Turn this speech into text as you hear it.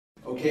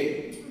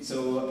Okay,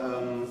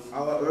 so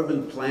our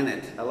urban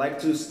planet. I like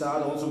to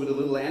start also with a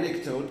little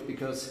anecdote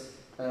because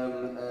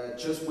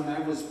just when I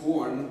was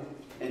born,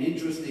 an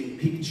interesting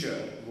picture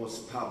was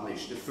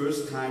published, the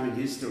first time in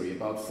history,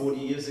 about 40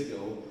 years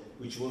ago,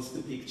 which was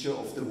the picture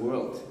of the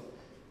world.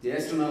 The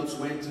astronauts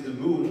went to the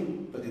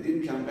moon, but they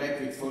didn't come back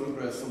with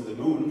photographs from the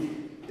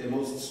moon. The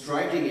most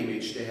striking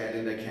image they had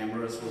in their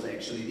cameras was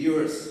actually the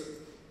Earth.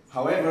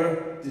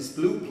 However, this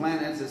blue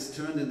planet has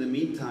turned in the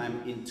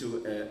meantime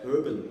into an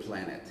urban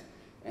planet.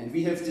 And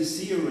we have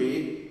this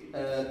theory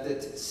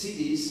that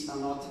cities are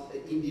not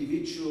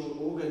individual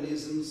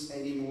organisms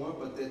anymore,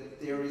 but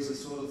that there is a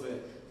sort of a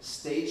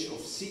stage of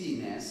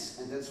cityness,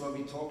 and that's why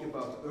we talk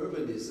about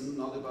urbanism,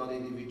 not about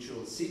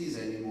individual cities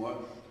anymore,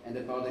 and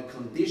about a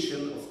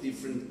condition of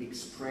different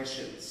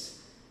expressions.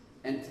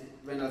 And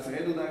when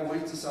Alfredo and I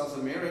went to South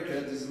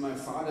America, this is my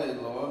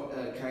father-in-law,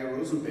 Kai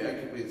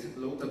Rosenberg, with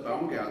Lothar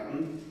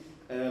Baumgarten,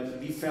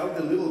 we felt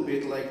a little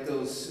bit like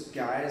those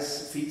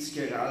guys,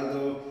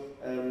 Fitzgeraldo,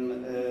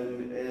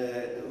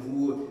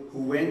 who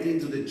went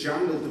into the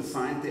jungle to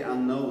find the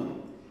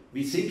unknown.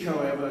 We think,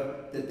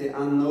 however, that the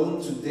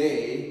unknown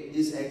today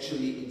is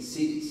actually in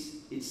cities.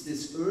 It's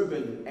this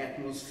urban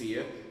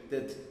atmosphere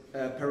that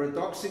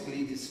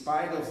paradoxically,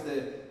 despite of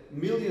the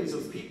millions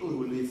of people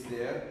who live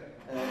there,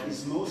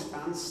 is most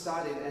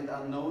unstudied and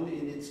unknown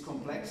in its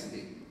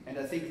complexity. And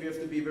I think we have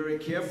to be very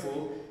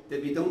careful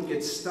that we don't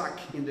get stuck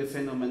in the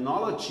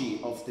phenomenology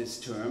of this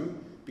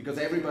term, because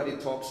everybody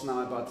talks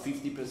now about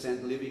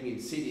 50% living in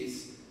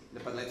cities,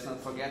 but let's not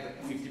forget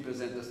that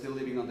 50% are still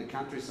living on the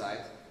countryside.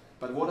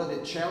 But what are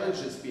the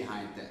challenges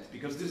behind that?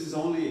 Because this is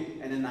only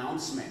an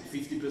announcement,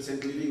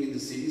 50% living in the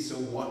city, so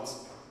what?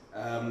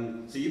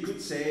 So you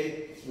could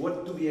say,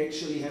 what do we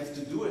actually have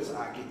to do as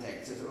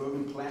architects, as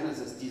urban planners,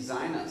 as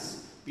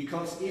designers?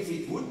 Because if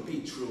it would be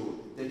true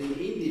that in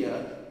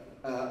India,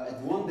 at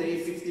one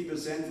day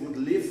 50% would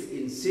live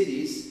in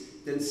cities,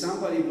 then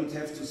somebody would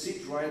have to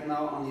sit right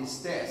now on his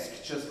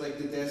desk, just like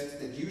the desk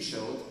that you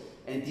showed,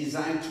 and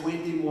design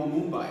 20 more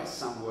Mumbais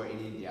somewhere in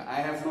India.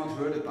 I have not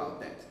heard about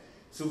that.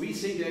 So we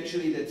think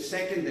actually that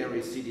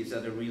secondary cities are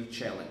the real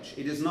challenge.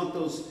 It is not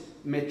those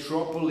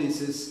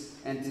metropolises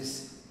and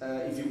this,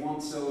 if you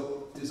want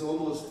so, this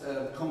almost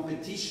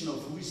competition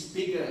of who is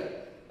bigger,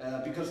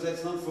 because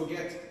let's not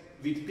forget,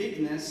 with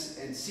bigness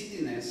and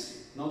cityness,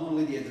 not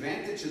only the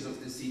advantages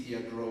of the city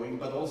are growing,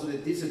 but also the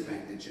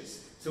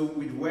disadvantages. So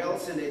with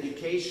wealth and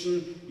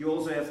education, you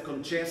also have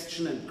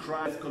congestion and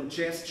crime,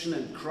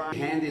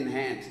 hand in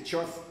hand.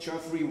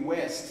 Geoffrey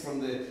West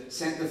from the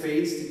Santa Fe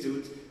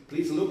Institute,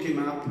 please look him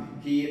up.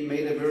 He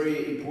made a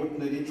very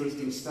important and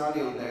interesting study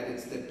on that.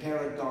 It's the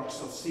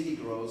paradox of city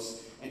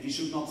growth. And we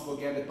should not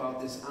forget about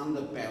this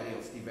underbelly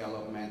of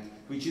development,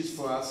 which is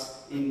for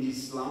us in the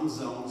slum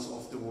zones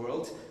of the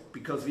world,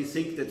 because we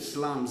think that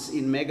slums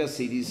in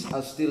megacities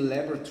are still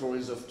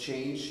laboratories of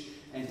change,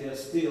 and they're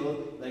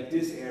still, like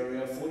this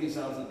area,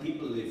 40,000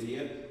 people live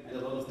here, and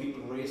a lot of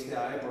people raise their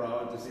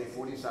eyebrow and they say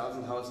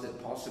 40,000, how is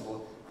that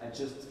possible? I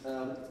just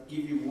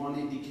give you one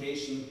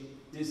indication.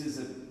 This is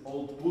an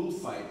old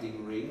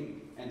bullfighting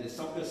ring, and a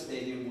soccer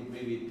stadium would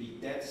maybe be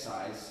that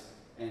size.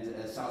 And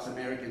a South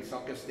American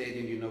soccer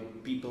stadium, you know,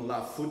 people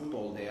love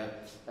football there.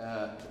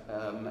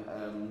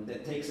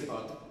 That takes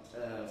about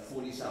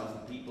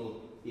 40,000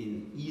 people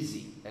in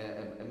easy.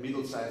 A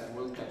middle-sized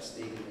World Cup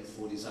stadium has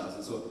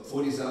 40,000. So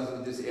 40,000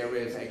 in this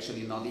area is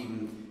actually not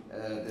even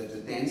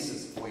the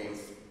densest way of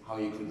how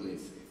you could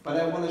live. But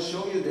I want to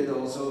show you that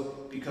also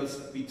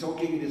because we're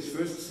talking in this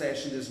first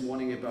session this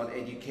morning about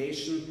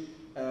education.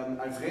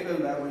 Alfredo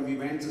and I, when we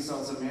went to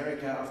South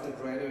America after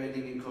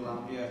graduating in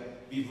Columbia,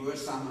 we were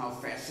somehow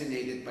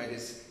fascinated by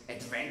this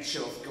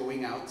adventure of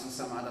going out to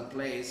some other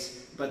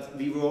place. But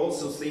we were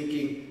also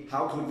thinking,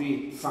 how could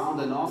we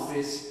found an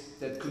office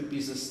that could be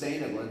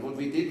sustainable? And what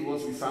we did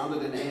was we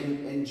founded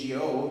an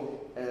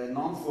NGO, a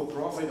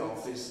non-for-profit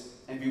office,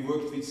 and we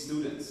worked with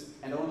students.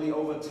 And only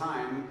over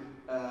time,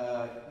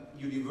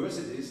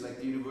 universities, like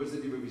the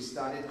university where we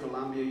studied,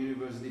 Columbia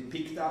University,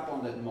 picked up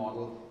on that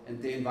model,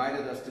 and they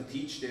invited us to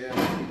teach there.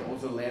 It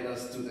also led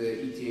us to the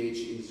ETH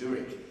in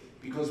Zurich.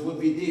 Because what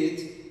we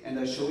did, and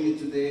I show you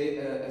today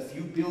a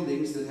few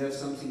buildings that have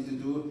something to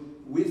do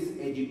with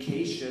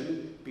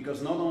education,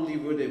 because not only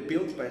were they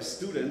built by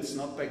students,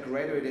 not by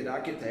graduated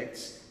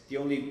architects, the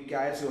only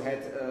guys who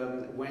had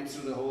went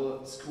through the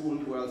whole school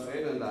were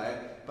Alfredo and I,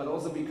 but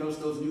also because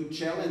those new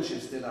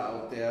challenges that are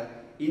out there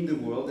in the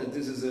world, and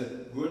this is a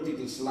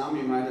vertical slum,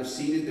 you might have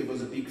seen it, there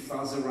was a big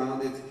fuss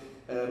around it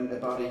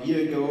about a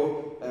year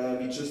ago.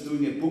 We're just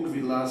doing a book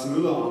with Lars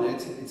Müller on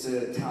it. It's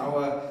a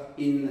tower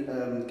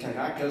in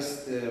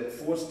Caracas, the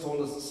fourth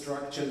tallest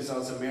structure in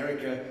South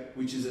America,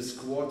 which is a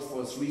squad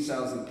for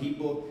 3,000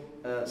 people,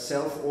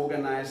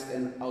 self-organized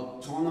and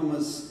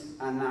autonomous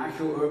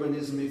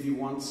anarcho-urbanism, if you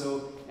want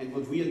so. And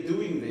what we are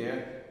doing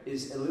there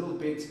is a little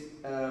bit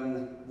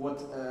what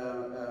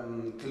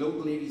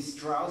Claude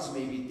Lévi-Strauss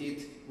maybe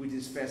did with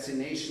his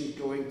fascination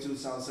going to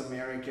South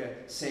America,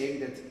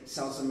 saying that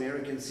South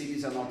American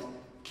cities are not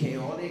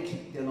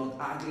chaotic, they're not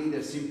ugly,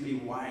 they're simply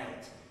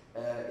wild.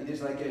 It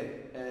is like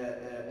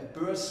a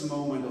burst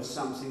moment of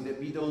something that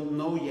we don't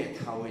know yet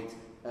how it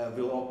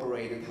will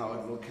operate and how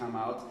it will come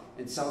out.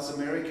 And South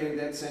America in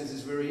that sense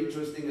is very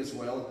interesting as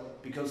well,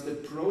 because the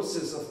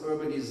process of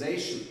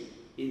urbanization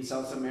in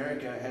South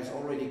America has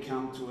already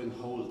come to a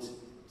halt.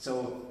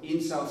 So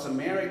in South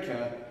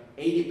America,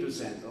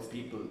 80% of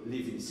people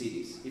live in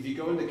cities. If you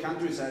go in the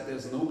countryside,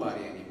 there's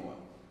nobody anymore.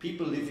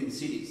 People live in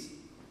cities,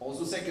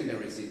 also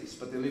secondary cities,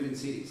 but they live in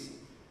cities.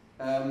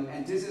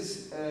 And this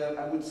is,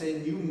 I would say,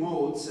 new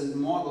modes and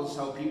models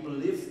how people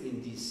live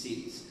in these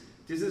cities.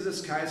 This is a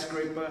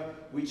skyscraper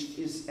which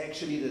is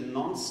actually the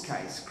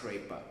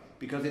non-skyscraper,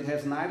 because it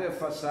has neither a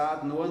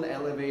facade, nor an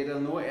elevator,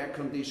 nor air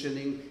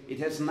conditioning. It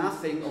has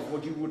nothing of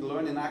what you would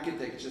learn in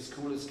architecture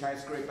school a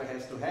skyscraper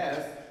has to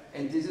have,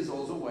 and this is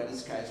also why the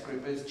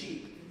skyscraper is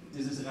cheap.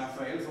 This is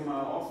Raphael from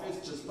our office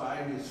just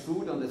buying his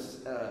food on the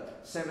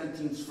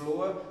 17th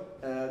floor.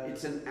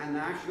 It's an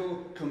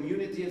anarcho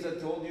community, as I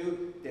told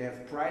you. They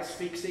have price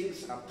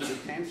fixings. Up to the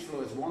 10th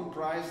floor is one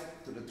price,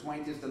 to the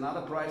 20th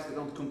another price. They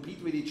don't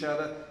compete with each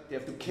other. They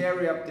have to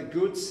carry up the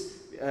goods.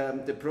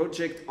 The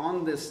project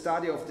on the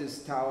study of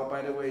this tower,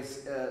 by the way,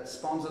 is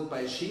sponsored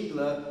by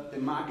Schindler, the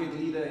market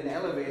leader in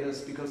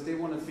elevators, because they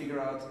want to figure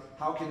out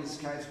how can a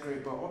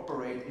skyscraper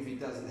operate if it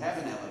doesn't have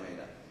an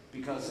elevator.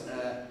 Because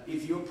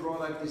if your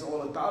product is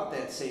all about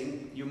that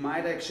thing, you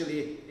might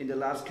actually, in the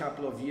last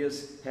couple of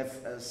years, have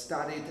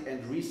studied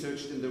and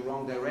researched in the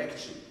wrong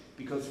direction.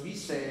 Because we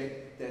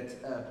say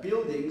that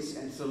buildings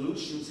and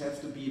solutions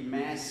have to be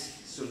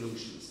mass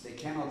solutions. They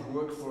cannot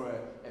work for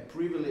a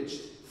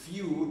privileged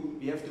few.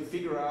 We have to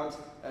figure out,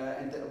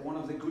 and one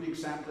of the good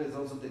examples is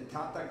also the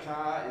Tata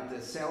car and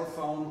the cell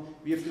phone.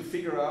 We have to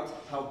figure out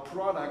how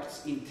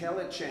products,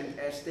 intelligent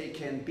as they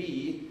can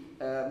be,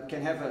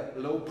 can have a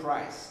low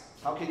price.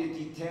 How can you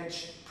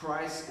detach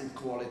price and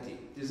quality?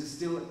 This is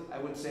still, I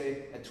would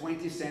say, a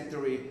 20th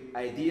century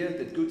idea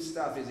that good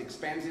stuff is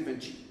expensive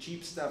and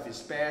cheap stuff is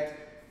bad.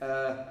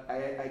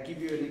 I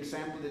give you an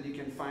example that you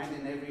can find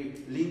in every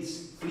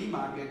Linz flea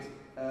market.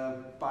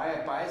 Buy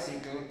a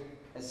bicycle,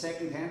 a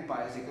second-hand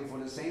bicycle, for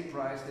the same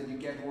price that you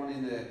get one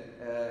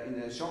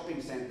in a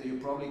shopping center. You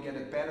probably get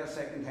a better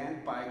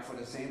second-hand bike for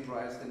the same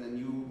price than a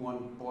new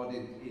one bought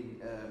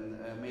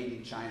made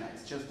in China.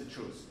 It's just the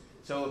truth.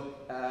 So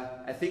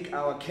I think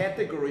our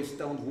categories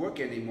don't work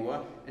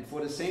anymore, and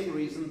for the same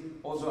reason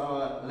also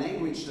our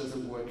language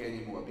doesn't work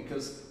anymore,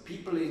 because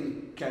people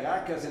in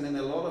Caracas and in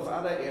a lot of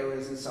other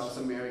areas in South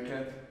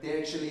America, they're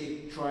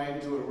actually trying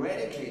to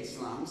eradicate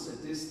slums.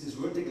 And this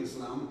vertical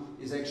slum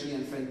is actually a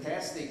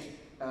fantastic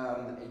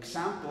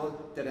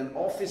example that an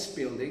office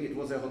building, it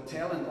was a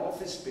hotel and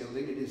office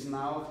building, it is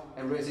now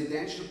a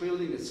residential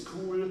building, a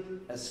school,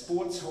 a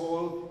sports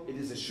hall, it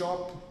is a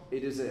shop,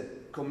 it is a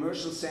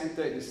commercial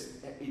center,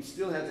 it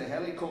still has a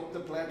helicopter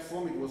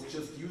platform. It was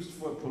just used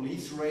for a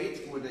police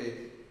raid where they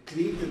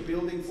cleaned the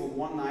building for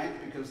one night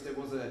because there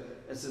was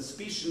a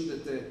suspicion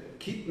that the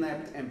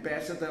kidnapped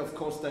ambassador of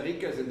Costa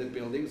Rica is in the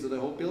building, so the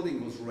whole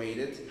building was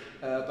raided,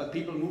 but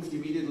people moved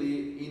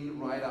immediately in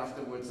right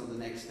afterwards on the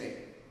next day.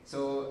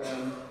 So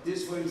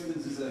this, for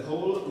instance, is a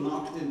hole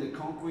knocked in the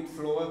concrete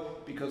floor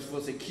because for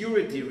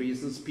security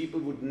reasons people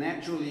would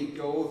naturally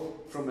go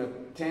from a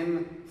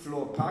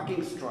 10-floor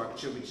parking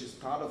structure, which is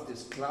part of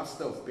this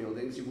cluster of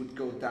buildings. You would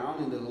go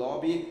down in the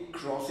lobby,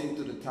 cross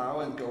into the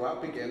tower and go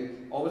up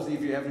again. Obviously,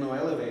 if you have no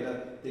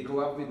elevator, they go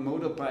up with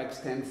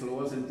motorbikes 10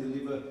 floors and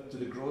deliver to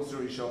the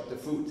grocery shop the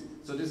food.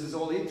 So this is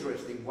all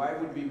interesting. Why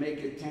would we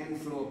make a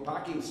 10-floor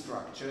parking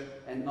structure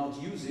and not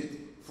use it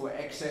for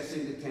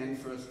accessing the 10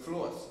 first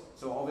floors?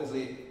 So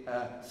obviously,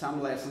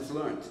 some lessons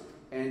learned.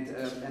 And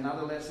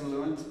another lesson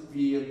learned,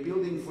 we are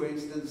building, for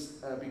instance,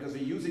 because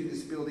we're using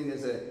this building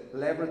as a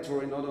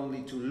laboratory not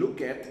only to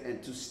look at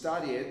and to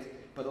study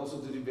it, but also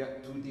to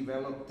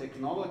develop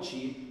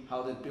technology,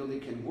 how that building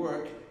can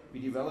work. We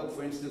developed,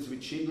 for instance,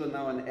 with Schindler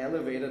now an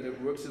elevator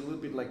that works a little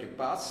bit like a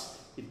bus.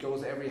 It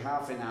goes every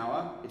half an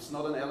hour. It's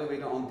not an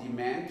elevator on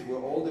demand, where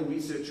all the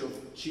research of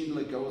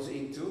Schindler goes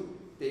into.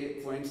 They,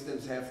 for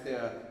instance, have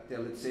their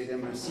let's say, their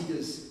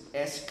Mercedes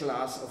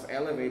S-Class of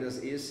elevators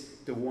is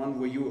the one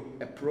where you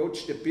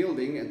approach the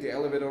building and the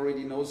elevator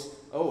already knows,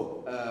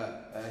 oh,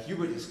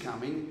 Hubert is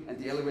coming, and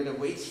the elevator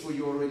waits for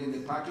you already in the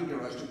parking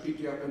garage to pick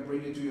you up and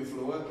bring you to your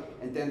floor,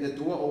 and then the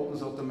door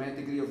opens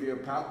automatically of your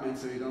apartment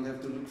so you don't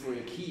have to look for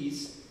your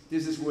keys.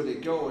 This is where they're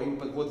going,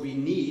 but what we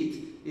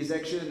need is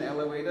actually an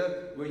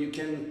elevator where you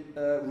can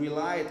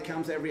rely, it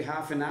comes every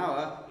half an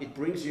hour, it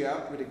brings you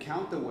up with a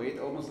counterweight,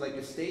 almost like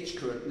a stage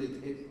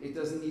curtain. It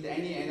doesn't need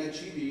any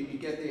energy. You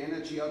get the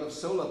energy out of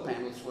solar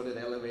panels for that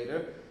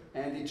elevator,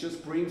 and it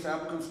just brings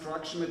up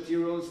construction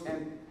materials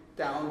and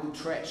down the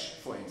trash,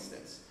 for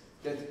instance.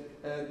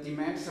 That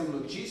demands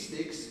some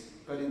logistics,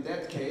 but in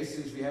that case,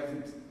 since we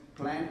haven't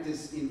planned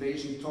this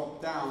invasion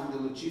top-down, the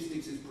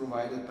logistics is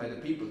provided by the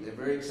people. They're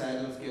very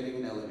excited of getting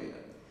an elevator.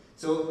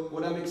 So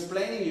what I'm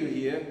explaining you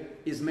here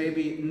is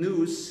maybe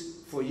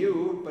news for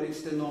you, but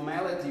it's the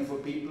normality for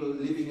people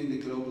living in the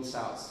global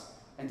south.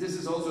 And this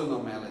is also a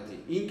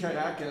normality. In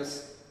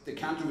Caracas, the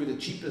country with the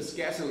cheapest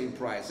gasoline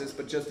prices,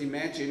 but just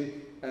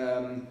imagine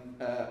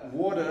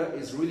water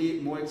is really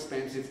more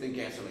expensive than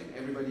gasoline.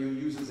 Everybody who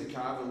uses a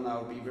car will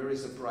now be very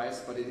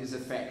surprised, but it is a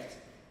fact.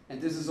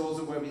 And this is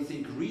also where we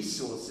think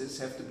resources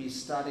have to be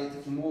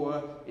studied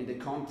more in the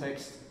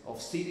context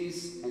of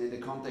cities and in the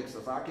context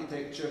of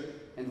architecture,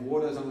 and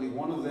water is only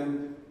one of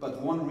them,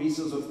 but one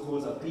resource of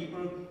course are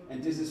people,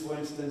 and this is for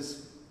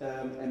instance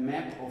a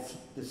map of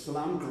the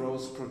slum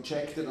growth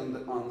projected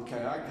on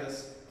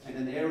Caracas, and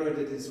an area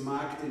that is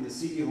marked in the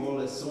city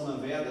hall as Zona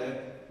Verde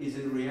is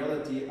in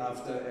reality,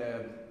 after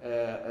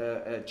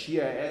a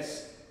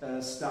GIS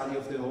study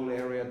of the whole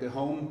area, the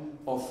home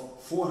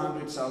of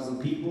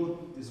 400,000 people.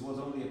 This was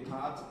only a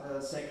part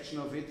section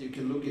of it. You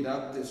can look it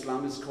up. The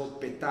slum is called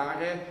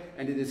Petare,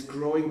 and it is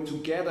growing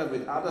together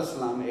with other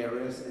slum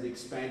areas and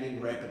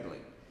expanding rapidly.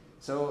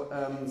 So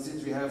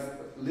since we have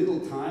little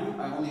time,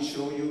 I only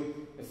show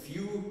you a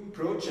few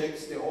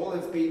projects. They all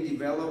have been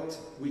developed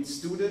with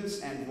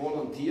students and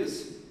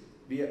volunteers.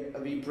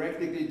 We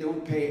practically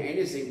don't pay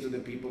anything to the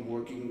people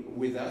working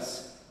with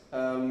us.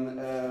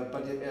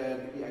 But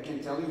I can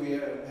tell you we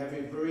have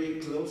a very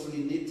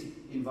closely knit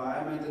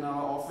environment in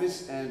our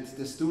office, and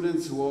the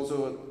students who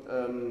also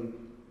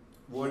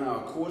were in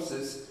our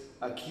courses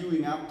are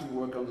queuing up to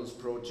work on those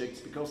projects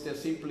because they're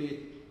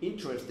simply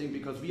interesting,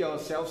 because we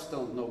ourselves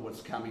don't know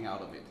what's coming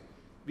out of it.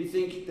 We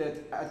think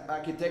that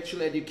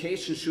architectural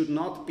education should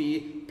not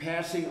be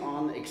passing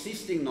on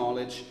existing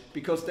knowledge,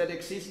 because that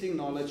existing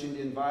knowledge in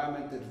the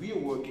environment that we are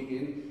working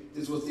in,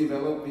 this was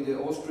developed with the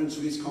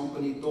Austrian-Swiss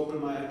company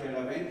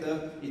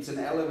Doppelmayr-Garaventa. It's an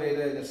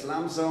elevator in a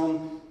slum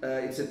zone.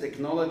 It's a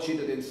technology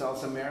that in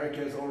South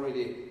America is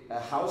already a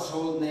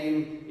household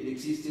name. It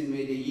exists in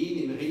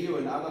Medellin, in Rio,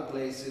 and other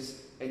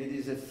places, and it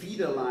is a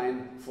feeder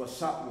line for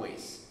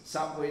subways.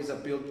 Subways are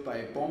built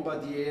by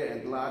Bombardier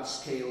and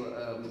large-scale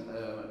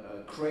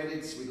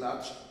credits, with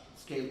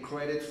large-scale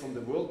credits from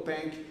the World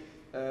Bank.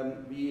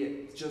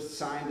 We just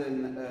signed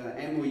an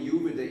MOU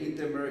with the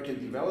Inter-American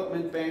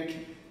Development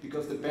Bank,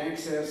 because the bank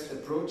says the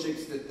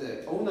projects that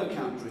the owner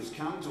countries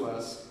come to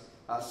us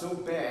are so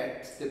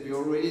bad that we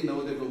already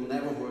know they will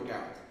never work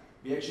out.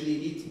 We actually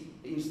need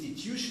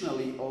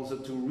institutionally also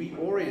to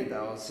reorient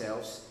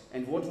ourselves,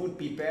 and what would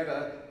be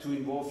better to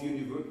involve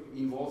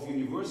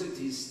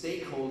universities,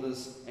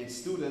 stakeholders and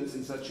students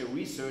in such a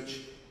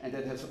research, and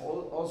that has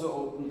also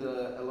opened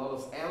a lot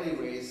of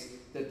alleyways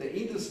that the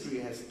industry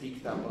has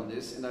picked up on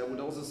this. And I would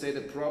also say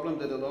the problem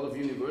that a lot of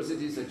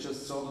universities, I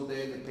just saw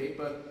today in the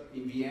paper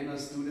in Vienna,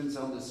 students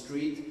on the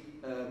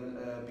street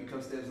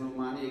because there's no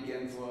money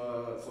again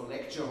for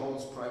lecture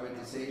halls,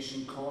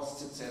 privatization,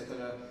 costs,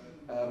 etc.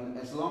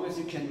 As long as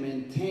you can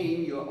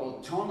maintain your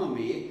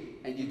autonomy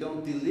and you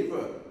don't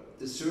deliver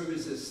the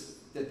services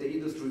that the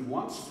industry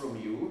wants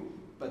from you,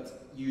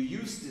 but you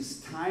use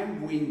this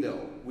time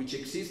window which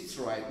exists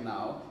right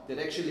now, that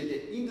actually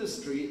the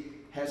industry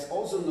has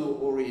also no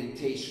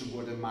orientation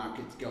where the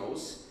market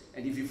goes.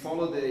 And if you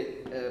follow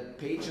the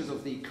pages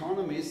of The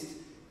Economist,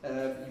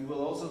 you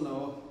will also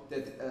know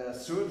that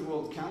third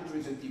world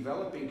countries and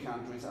developing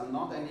countries are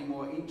not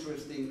anymore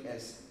interesting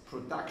as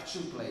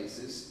production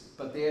places,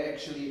 but they are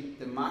actually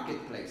the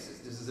marketplaces.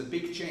 This is a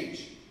big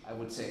change, I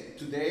would say.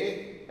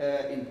 Today,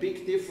 in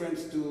big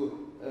difference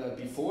to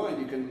before,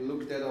 and you can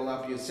look that all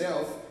up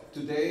yourself,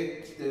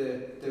 today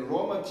the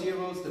raw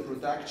materials, the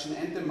production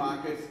and the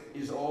market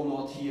is all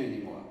not here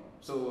anymore.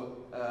 So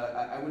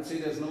I would say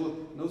there's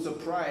no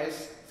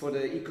surprise for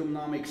the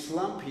economic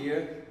slump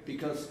here,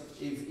 because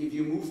if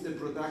you move the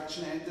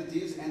production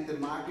entities and the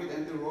market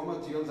and the raw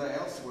materials are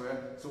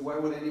elsewhere, so why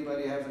would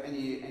anybody have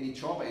any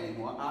job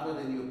anymore, other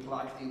than you're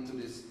plugged into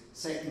this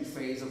second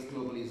phase of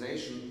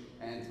globalization,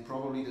 and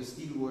probably the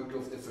steel worker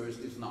of the first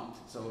is not.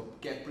 So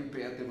get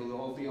prepared, they will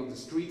all be on the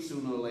street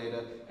sooner or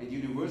later, and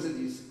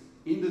universities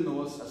in the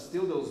north are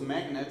still those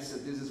magnets,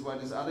 and this is why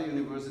this other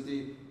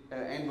university,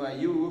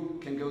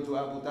 NYU, can go to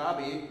Abu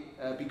Dhabi,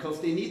 because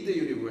they need the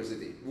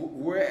university.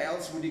 Where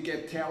else would you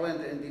get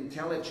talent and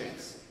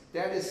intelligence?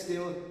 That is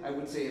still, I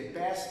would say, a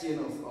bastion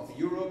of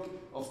Europe,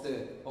 of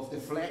the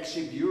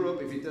flagship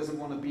Europe. If it doesn't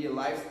want to be a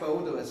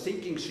lifeboat or a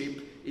sinking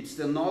ship, it's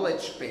the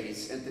knowledge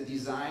base, and the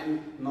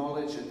design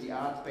knowledge and the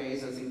art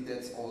base. I think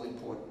that's all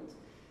important.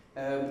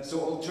 So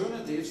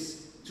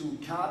alternatives to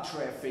car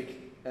traffic,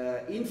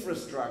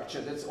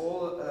 infrastructure, that's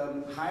all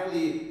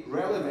highly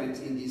relevant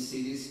in these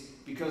cities,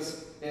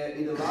 because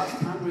in the last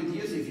 100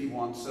 years, if you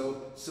want,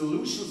 so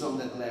solutions on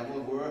that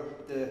level were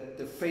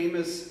the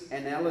famous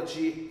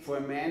analogy: for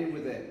a man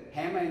with a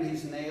hammer in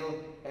his nail,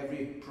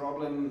 every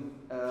problem,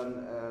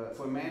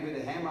 for a man with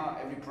a hammer,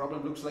 every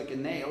problem looks like a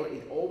nail.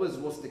 It always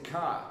was the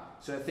car.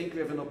 So I think we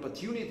have an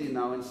opportunity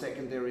now in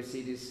secondary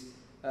cities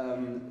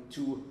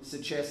to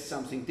suggest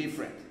something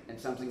different and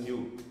something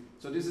new.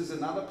 So this is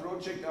another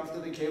project after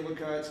the cable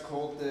car. It's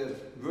called the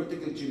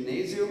Vertical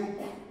Gymnasium.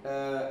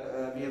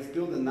 We have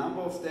built a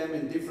number of them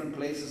in different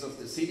places of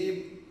the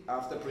city.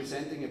 After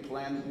presenting a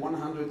plan,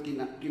 100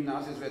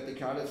 gymnasios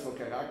verticales for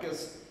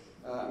Caracas.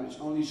 I'm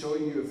only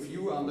showing you a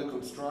few under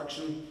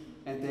construction.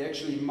 and they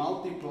actually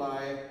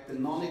multiply the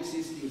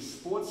non-existing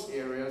sports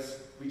areas,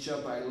 which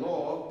are by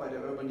law, by the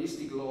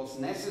urbanistic laws,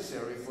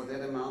 necessary for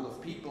that amount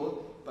of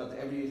people. But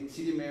every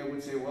city mayor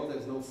would say, well,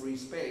 there's no free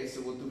space,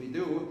 so what do we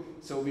do?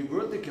 So we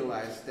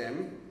verticalized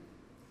them,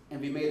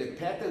 and we made a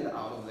patent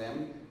out of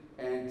them.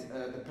 And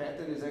the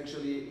patent is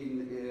actually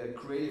in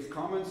Creative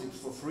Commons. It's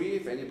for free.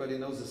 If anybody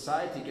knows the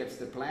site, he gets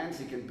the plans,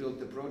 he can build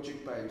the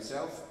project by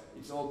himself.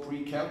 It's all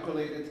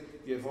pre-calculated.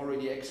 We have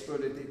already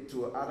exported it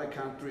to other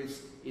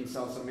countries in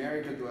South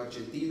America, to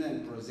Argentina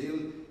and Brazil.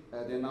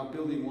 They're now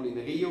building one in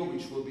Rio,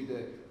 which will be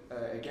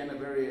again a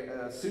very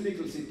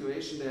cynical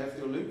situation. They have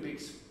the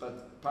Olympics,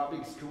 but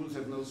public schools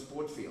have no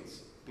sport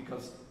fields,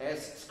 because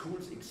as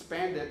schools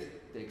expanded,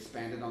 they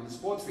expanded on the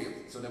sport field,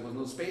 so there was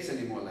no space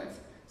anymore left.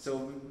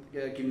 So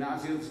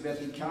gymnasiums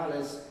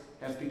verticales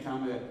have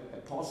become a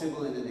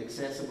possible and an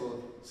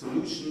accessible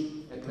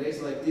solution. A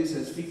place like this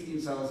has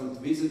 15,000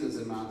 visitors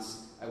a month.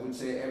 I would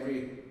say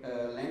every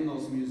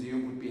Lemnos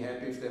museum would be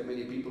happy if that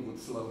many people would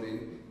float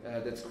in.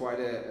 That's quite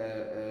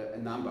a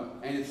number.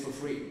 And it's for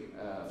free,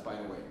 by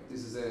the way.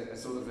 This is a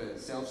sort of a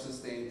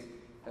self-sustained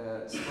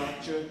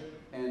structure,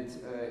 and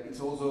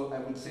it's also, I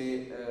would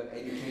say,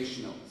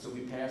 educational. So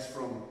we pass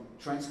from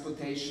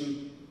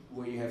transportation,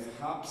 where you have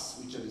hubs,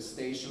 which are the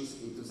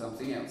stations, into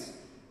something else.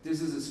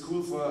 This is a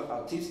school for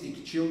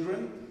autistic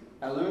children.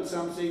 I learned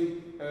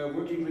something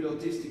working with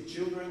autistic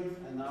children,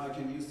 and now I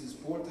can use this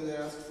board that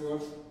I asked for.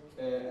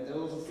 And that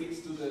also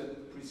fits to the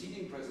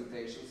preceding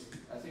presentations.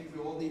 I think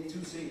we all need two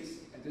things.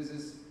 And this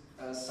is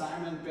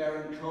Simon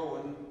Baron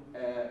Cohen,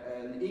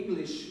 an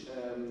English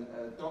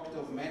doctor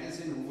of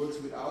medicine who works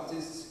with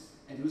autists,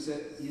 and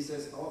he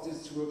says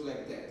autists work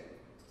like that.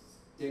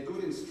 They're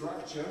good in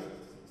structure,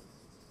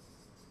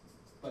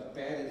 but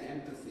bad in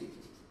empathy.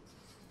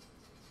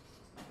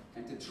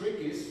 And the trick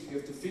is, you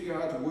have to figure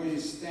out where you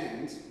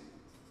stand.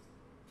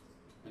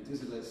 And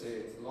this is, let's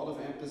say, a lot of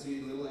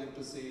empathy, little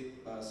empathy,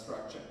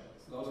 structure.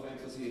 A lot of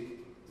empathy,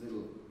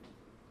 little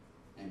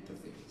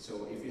empathy.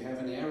 So if you have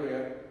an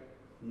area,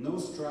 no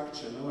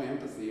structure, no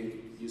empathy,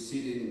 you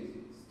sit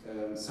in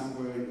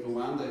somewhere in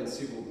Rwanda in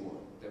civil war.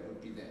 That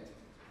would be that.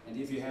 And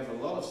if you have a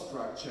lot of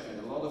structure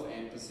and a lot of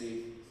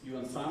empathy, you're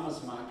on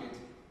farmer's market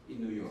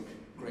in New York.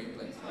 Great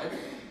place, right?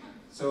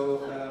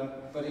 So,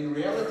 but in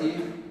reality,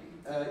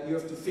 you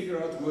have to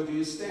figure out where do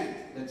you stand.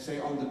 Let's say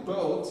on the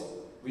boat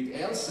with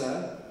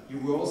Elsa, you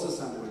were also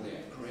somewhere there.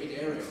 Great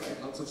area,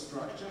 right? Lots of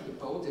structure, the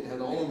boat, it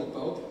had all on the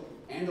boat,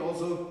 and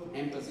also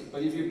empathy.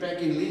 But if you're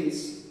back in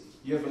Linz,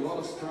 you have a lot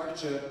of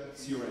structure,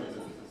 zero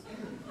empathy.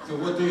 So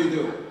what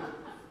do?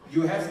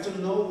 You have to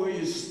know where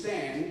you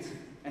stand,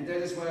 and that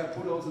is why I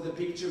put also the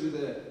picture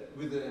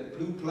with the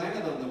blue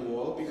planet on the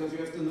wall, because you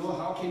have to know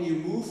how can you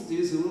move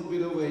this a little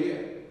bit over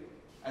here.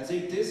 I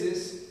think this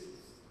is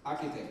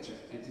architecture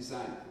and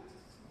design.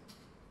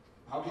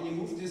 How can you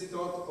move this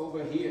dot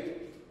over here?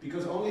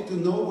 Because only to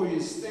know where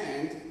you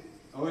stand,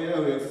 oh yeah,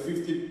 we have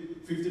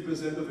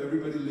 50% of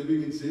everybody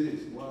living in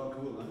cities. Wow,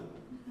 cool,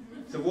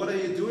 huh? So what are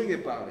you doing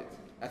about it?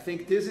 I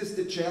think this is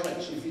the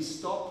challenge. If you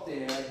stop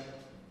there,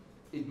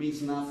 it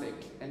means nothing.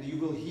 And you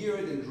will hear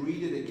it and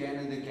read it again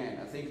and again.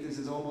 I think this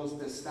is almost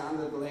the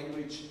standard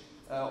language,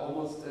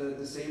 almost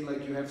the same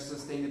like you have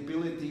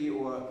sustainability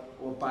or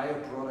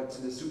bioproducts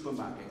in the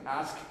supermarket.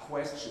 Ask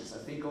questions.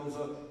 I think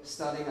also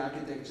studying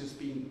architecture is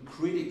being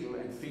critical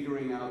and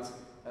figuring out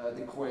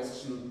the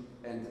question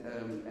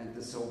and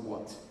the so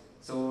what.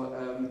 So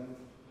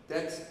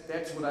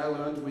that's what I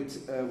learned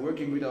with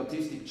working with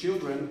autistic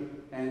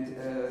children, and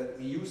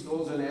we used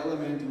also an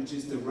element which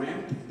is the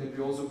ramp that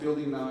we're also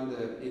building now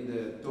in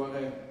the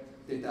Torre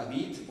de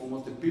David,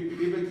 almost a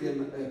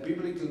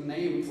biblical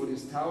name for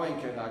this tower in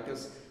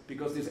Caracas,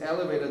 because this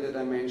elevator that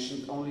I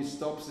mentioned only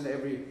stops at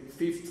every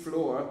 5th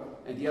floor,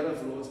 and the other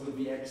floors will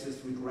be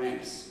accessed with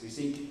ramps. We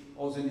think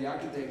also in the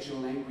architectural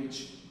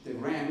language, the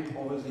ramp,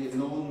 obviously a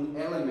known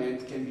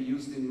element, can be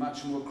used in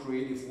much more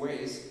creative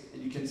ways,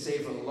 and you can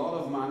save a lot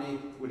of money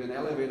with an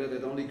elevator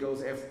that only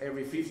goes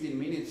every 15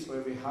 minutes or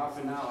every half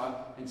an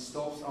hour and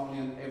stops only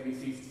on every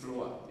 5th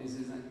floor.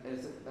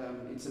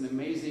 It's an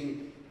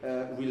amazing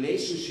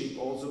relationship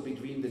also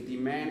between the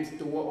demand,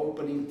 door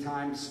opening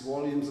times,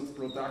 volumes of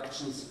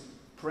productions,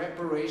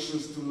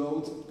 preparations to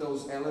load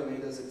those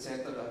elevators,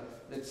 etc.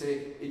 Let's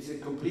say it's a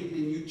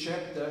completely new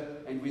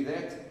chapter, and with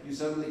that you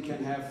suddenly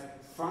can have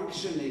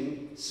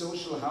functioning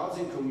social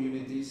housing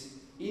communities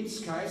in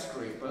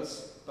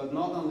skyscrapers, but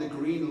not on the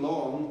green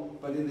lawn,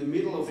 but in the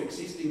middle of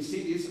existing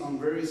cities on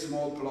very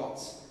small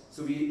plots.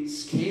 So we're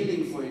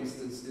scaling, for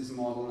instance, this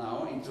model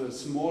now into a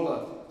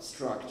smaller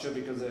structure,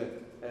 because a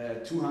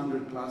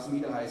 200+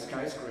 meter high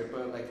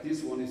skyscraper like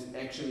this one is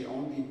actually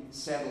only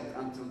settled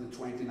until the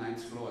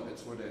 29th floor.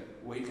 That's where the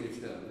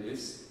weightlifter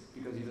lives,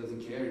 because he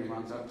doesn't care, he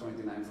runs up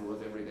 29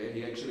 floors every day.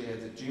 He actually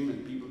has a gym,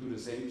 and people do the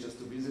same just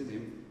to visit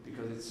him,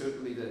 because it's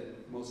certainly the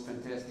most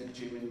fantastic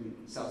gym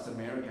in South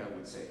America, I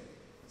would say.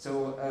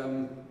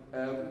 So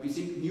we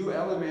think new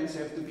elements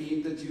have to be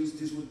introduced.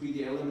 This would be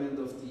the element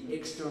of the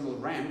external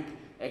ramp.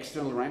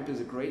 External ramp is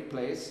a great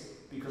place.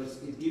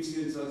 because it gives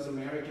you in South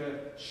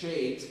America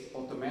shade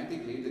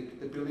automatically.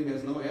 The building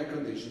has no air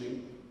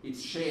conditioning.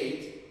 It's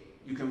shade.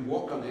 You can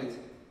walk on it.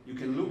 You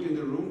can look in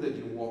the room that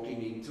you're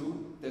walking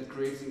into. That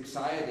creates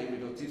anxiety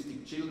with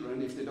autistic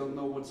children if they don't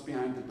know what's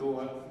behind the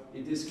door.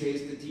 In this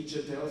case, the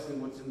teacher tells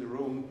them what's in the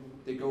room.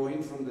 They go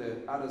in from the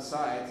other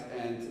side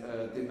and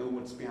they know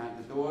what's behind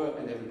the door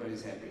and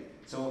everybody's happy.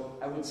 So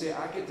I would say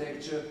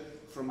architecture,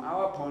 from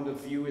our point of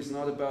view, is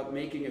not about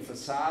making a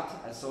facade.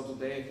 I saw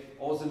today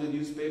also in the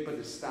newspaper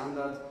the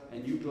standard, a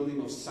new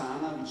building of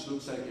Sana, which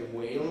looks like a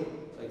whale,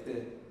 like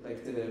the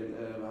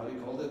how do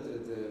you call it,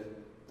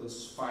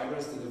 those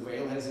fibers that the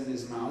whale has in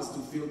his mouth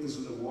to filter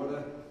through the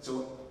water.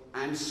 So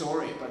I'm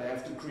sorry, but I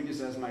have to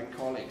criticize my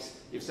colleagues.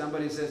 If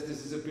somebody says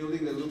this is a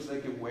building that looks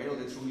like a whale,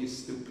 that's really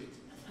stupid.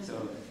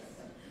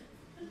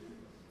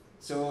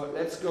 So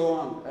let's go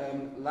on.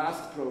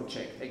 Last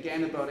project,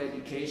 again about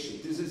education.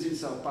 This is in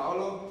Sao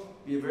Paulo.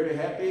 We are very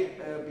happy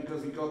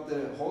because we got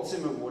the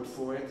Holcim Award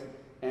for it.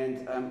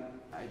 And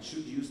I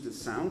should use the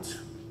sound.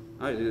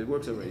 Oh, it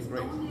works already,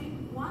 great. Only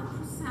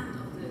 1%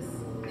 of this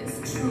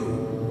is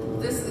true.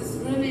 This is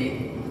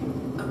really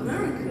a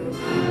miracle.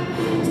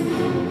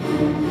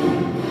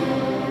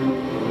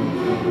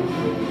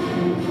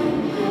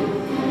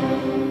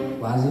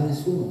 Quasi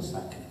nessuno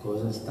sa che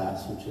cosa sta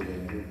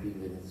succedendo qui in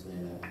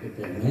Venezuela e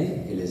per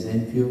me è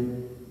l'esempio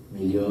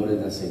migliore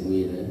da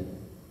seguire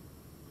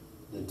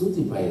da tutti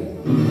i paesi.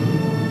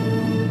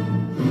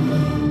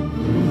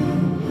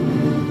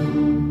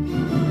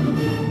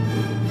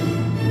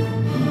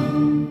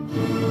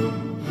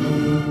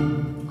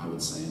 I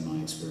would say in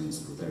my experience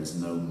that there is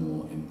no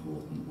more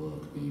important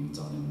work being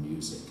done in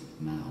music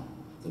now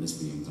than is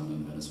being done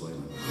in Venezuela.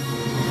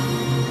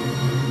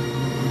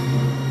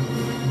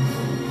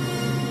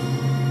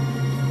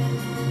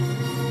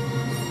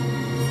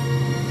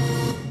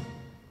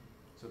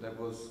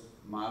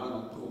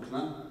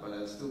 But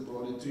I still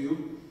brought it to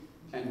you.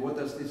 And what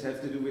does this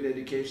have to do with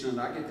education and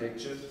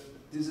architecture?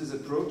 This is a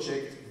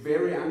project,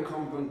 very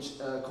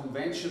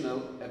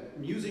unconventional, a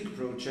music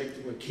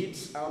project where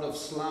kids out of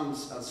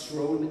slums are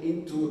thrown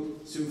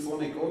into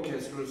symphonic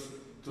orchestras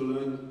to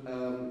learn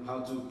how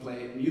to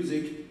play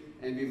music.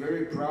 And we're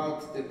very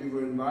proud that we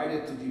were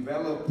invited to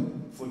develop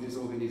for this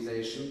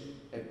organization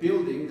a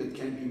building that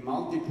can be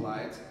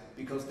multiplied,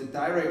 because the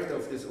director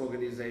of this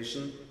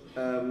organization,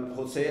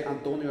 José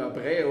Antonio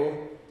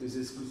Abreu, this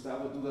is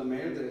Gustavo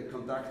Dudamel, the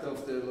conductor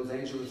of the Los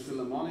Angeles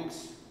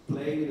Philharmonics,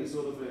 playing in a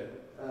sort of a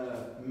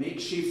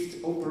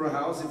makeshift opera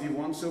house, if you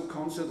want so,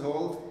 concert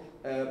hall.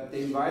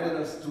 They invited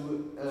us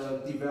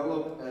to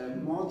develop a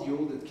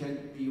module that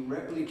can be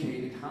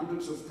replicated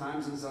hundreds of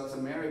times in South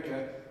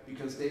America,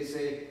 because they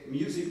say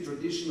music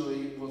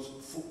traditionally was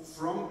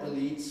from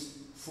elites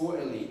for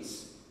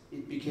elites.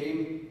 It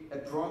became a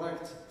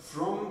product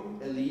from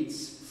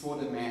elites for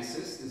the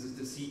masses. This is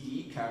the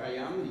CD,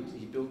 Karajan.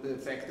 He built the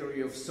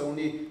factory of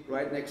Sony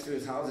right next to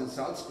his house in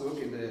Salzburg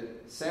in the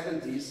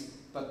 70s.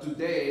 But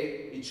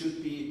today, it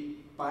should be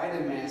by the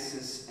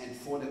masses and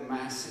for the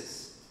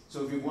masses.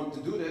 So if we want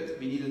to do that,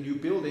 we need a new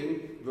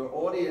building where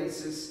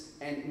audiences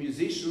and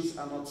musicians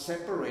are not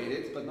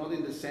separated, but not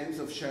in the sense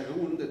of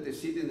Sharon, that they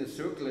sit in a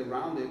circle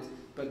around it,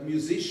 but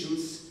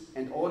musicians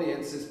and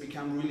audiences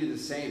become really the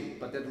same.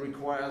 But that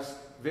requires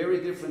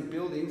very different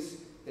buildings.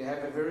 They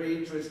have a very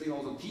interesting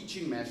also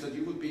teaching method.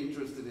 You would be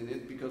interested in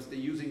it, because they're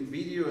using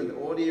video and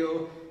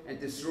audio, and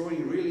they're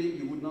throwing, really,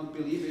 you would not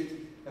believe it,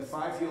 a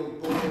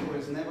 5-year-old boy who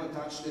has never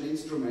touched an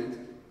instrument.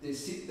 They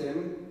sit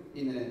them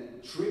in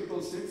a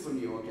triple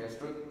symphony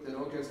orchestra. That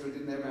orchestra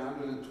didn't have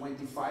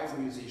 125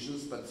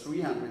 musicians, but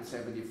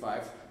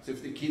 375. So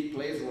if the kid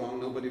plays wrong,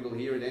 nobody will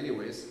hear it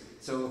anyways.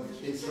 So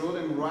they throw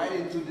them right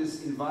into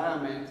this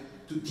environment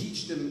to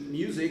teach them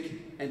music,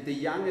 and the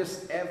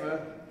youngest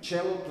ever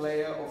cello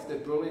player of the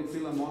Berlin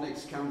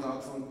Philharmonics comes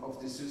out of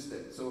this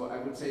system. So I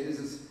would say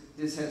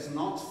this has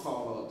not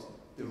followed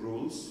the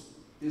rules.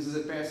 This is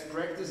a best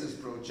practices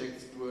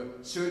project where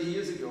 30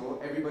 years ago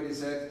everybody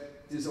said,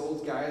 this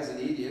old guy is an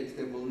idiot,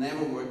 that will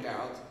never work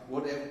out,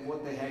 what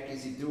the heck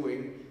is he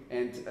doing?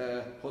 And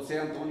José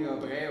Antonio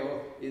Abreu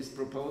is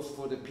proposed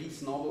for the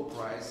Peace Nobel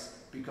Prize,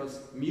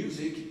 because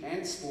music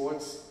and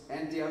sports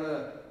and the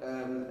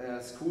other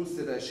schools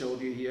that I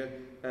showed you here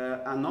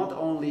are not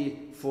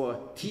only for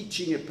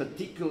teaching a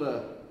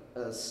particular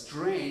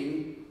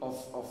strain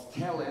of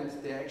talent,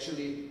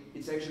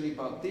 it's actually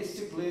about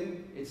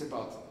discipline, it's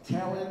about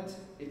talent,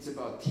 it's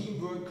about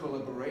teamwork,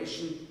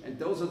 collaboration, and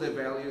those are the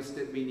values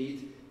that we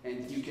need,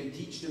 and you can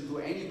teach them to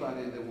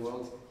anybody in the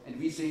world. And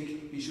we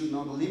think we should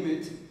not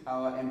limit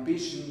our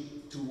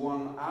ambition to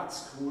one art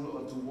school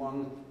or to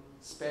one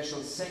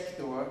special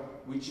sector,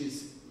 which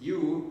is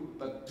you,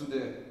 but to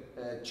the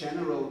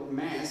general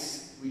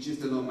mass, which is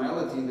the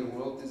normality in the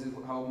world. This is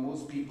how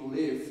most people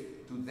live,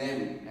 to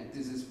them, and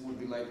this is what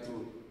we like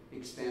to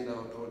extend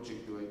our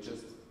project to. I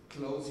just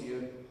close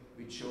here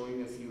with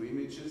showing a few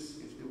images,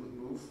 if they would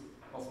move,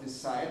 of this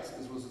site.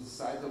 This was the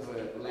site of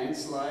a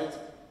landslide,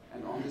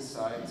 and on this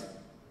site,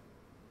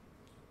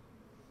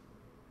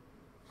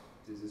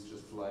 this is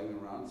just flying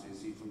around, so you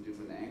see it from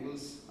different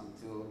angles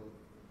until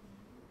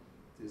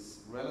this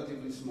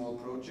relatively small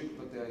project,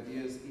 but the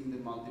idea is in the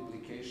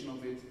multiplication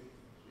of it.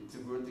 It's a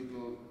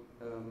vertical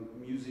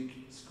music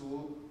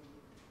school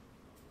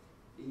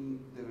in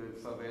the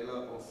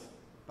favela of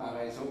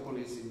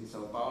Paraisópolis in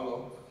Sao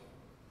Paulo,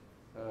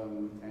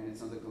 and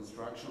it's under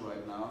construction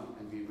right now,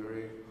 and we're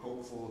very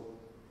hopeful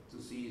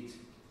to see it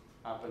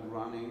up and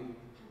running,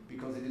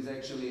 because it is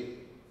actually,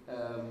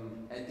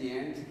 at the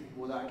end,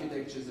 what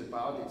architecture is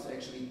about. It's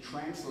actually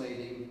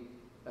translating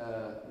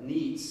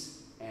needs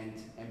and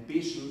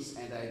ambitions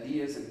and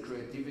ideas and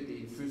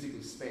creativity in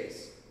physical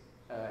space,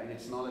 and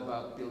it's not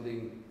about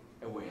building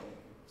a whale.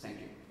 Thank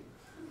you.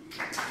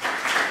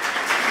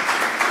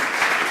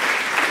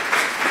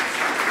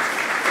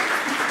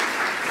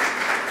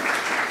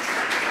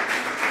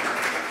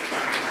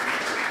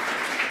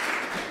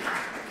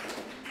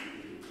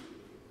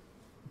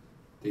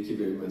 Thank you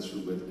very much,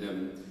 Hubert.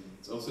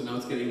 It's also now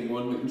it's getting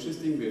more and more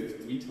interesting. We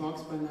have 3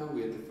 talks by now.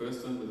 We had the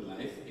first one with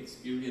life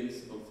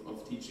experience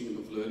of teaching and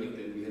of learning.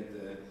 Then we had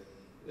the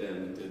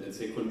let's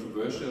say,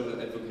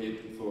 controversial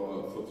advocate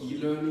for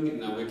e-learning, and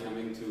now we're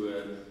coming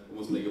to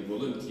almost like a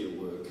volunteer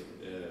work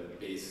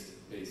based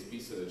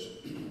research.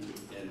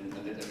 And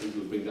that, I think,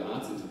 will bring the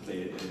arts into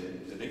play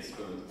in the next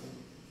round.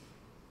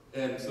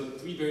 So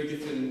 3 very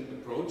different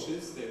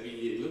approaches that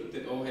we looked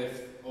at all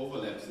have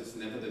overlaps,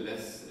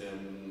 nevertheless,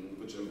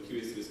 which I'm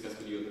curious to discuss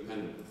with you on the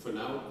panel. For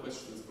now,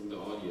 questions from the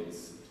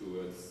audience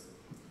towards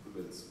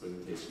Hubert's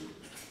presentation.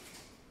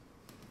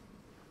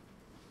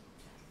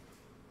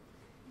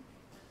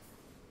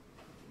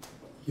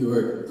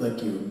 Hubert,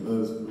 thank you. That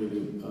was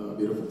really a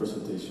beautiful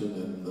presentation,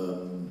 and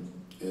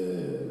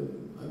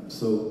I'm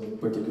so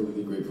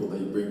particularly grateful that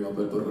you bring up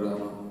El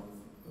Programa.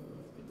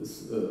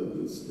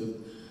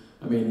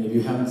 I mean, if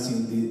you haven't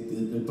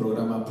seen the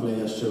Programa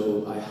play a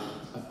show, I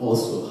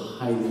also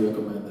highly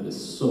recommend it. It's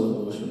so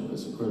emotional.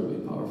 It's an incredibly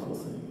powerful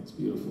thing. It's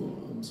beautiful.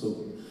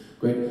 So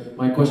great.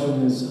 My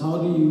question is, how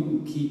do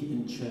you keep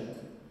in check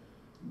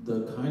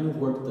the kind of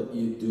work that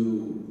you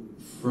do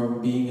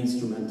from being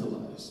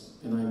instrumentalized?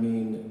 And I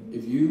mean,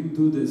 if you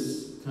do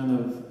this kind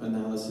of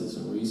analysis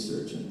and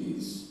research in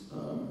these,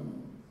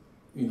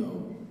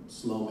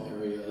 slum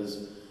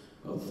areas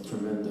of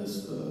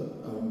tremendous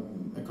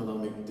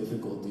economic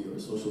difficulty or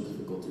social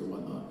difficulty or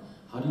whatnot,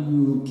 how do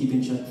you keep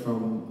in check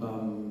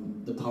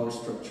from the power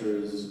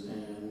structures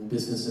and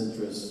business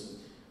interests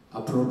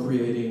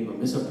appropriating or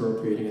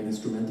misappropriating and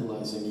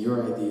instrumentalizing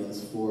your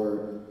ideas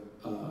for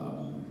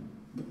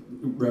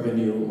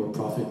revenue or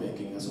profit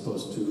making as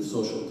opposed to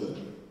social good?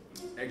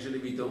 Actually,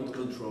 we don't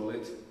control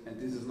it, and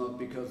this is not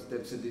because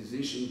that's a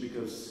decision,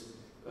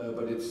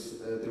 but it's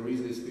the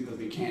reason is because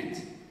we can't.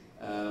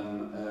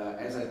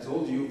 As I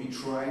told you, we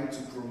try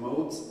to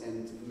promote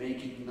and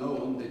make it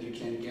known that you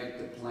can get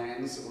the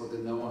plans or the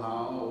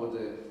know-how or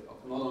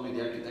not only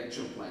the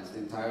architectural plans, the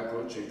entire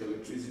project,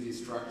 electricity,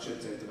 structure,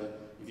 etc.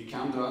 If you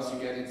come to us, you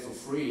get it for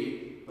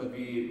free, but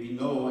we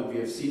know and we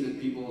have seen that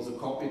people also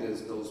copy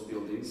those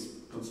buildings.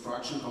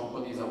 Construction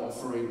companies are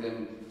offering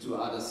them to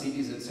other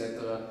cities,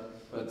 etc.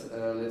 But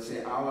let's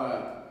say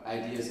our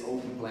idea is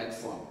open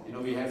platform. You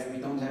know, we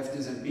don't have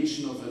this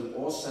ambition of an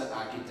OSA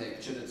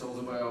architecture. That's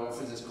also why our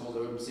office is called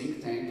Urban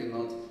Think Tank and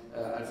not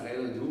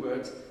Alfredo and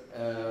Hubert.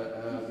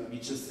 We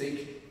just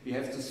think we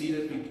have to see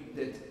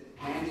that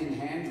hand in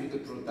hand with the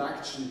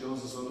production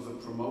goes a sort of a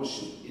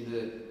promotion. In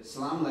the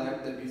Slum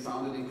Lab that we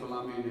founded in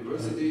Columbia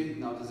University,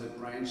 now there's a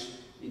branch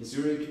in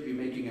Zurich, we're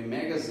making a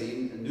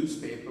magazine, a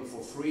newspaper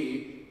for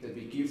free that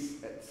we give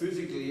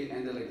physically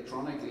and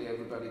electronically.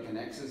 Everybody can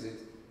access it.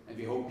 And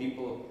we hope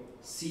people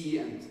see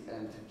and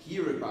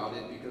hear about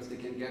it, because they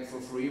can get for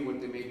free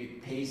what they maybe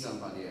pay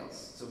somebody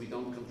else. So we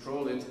don't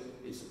control it.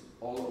 It's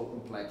all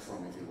open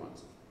platform if you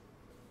want.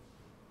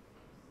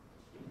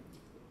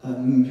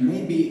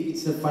 Maybe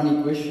it's a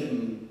funny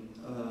question.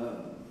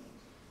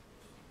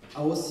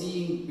 I was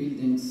seeing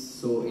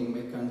buildings in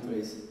my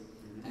countries,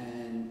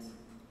 and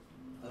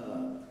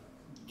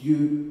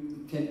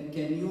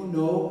can you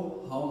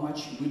know how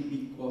much will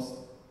be cost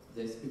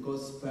this?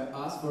 Because for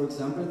us, for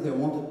example, they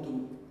wanted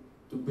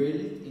to build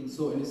in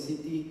a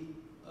city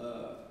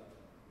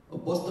a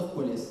post of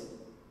police.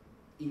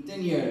 In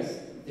 10 years,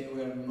 they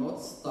were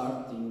not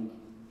starting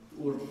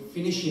or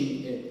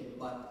finishing it,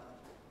 but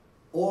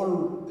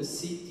all the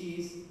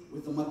cities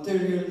with the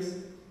materials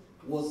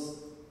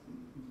was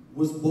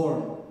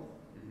born,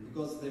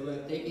 because they were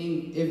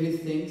taking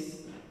everything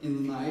in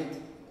the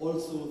night.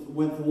 Also,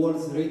 when the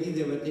wall's ready,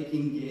 they were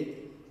taking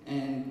it,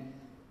 and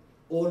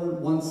all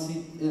one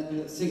city,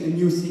 a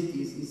new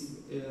city is.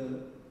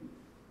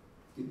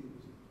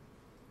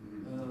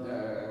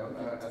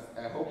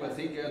 I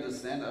think I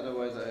understand,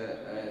 otherwise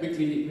I...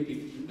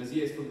 Quickly,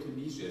 Nazir is from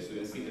Tunisia, so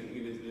I think that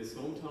in his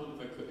hometown,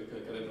 if I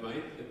got it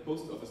right, a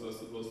post office was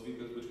supposed to be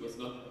built, which was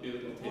not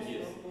built in 10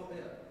 years.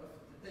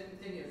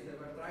 10 years, they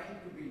were trying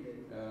to build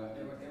it.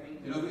 They were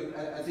coming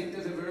I think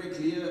there's a very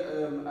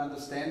clear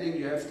understanding.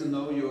 You have to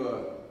know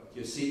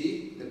your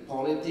city, the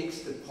politics,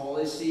 the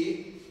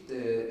policy,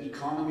 the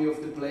economy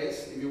of the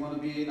place. If you want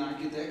to be an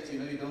architect, you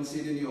know, you don't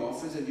sit in your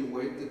office and you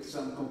wait that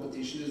some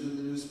competition is in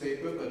the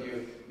newspaper, but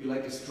you're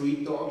like a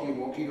street dog, you're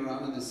walking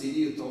around in the city,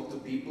 you talk to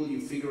people, you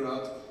figure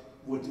out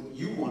what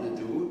you want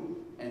to do,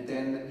 and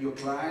then your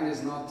client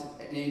is not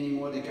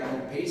anymore the guy who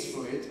pays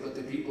for it, but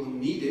the people who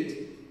need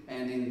it.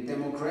 And in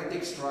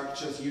democratic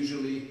structures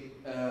usually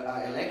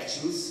are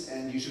elections,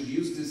 and you should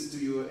use this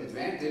to your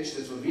advantage.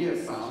 That's what we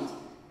have found.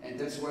 And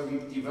that's why we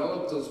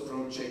develop those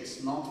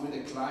projects not with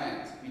a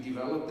client. We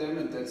develop them,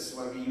 and that's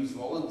why we use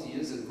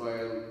volunteers, and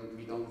why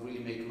we don't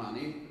really make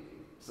money.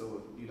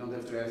 So you don't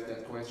have to ask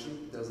that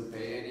question. It doesn't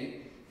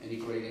pay any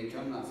great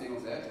income, nothing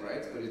of that,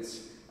 right? But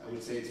it's, I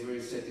would say it's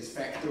very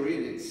satisfactory,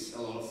 and it's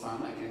a lot of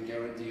fun, I can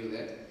guarantee you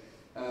that.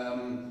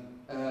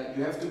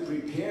 You have to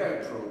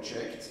prepare a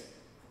project,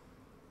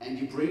 and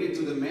you bring it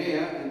to the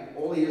mayor, and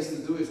all he has to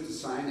do is to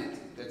sign it.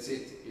 That's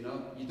it, you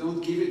know? You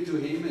don't give it to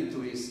him and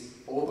to his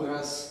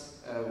obras,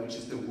 which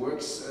is the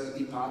works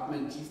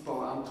department,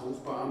 Tiefbauamt,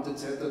 Hochbauamt,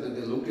 etc. Then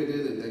they look at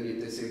it and then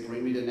they say,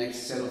 bring me the next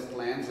set of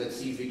plans, let's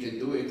see if we can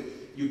do it.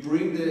 You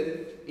bring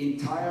the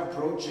entire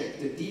project,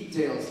 the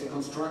details, the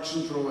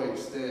construction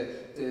drawings,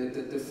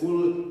 the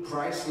full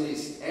price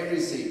list,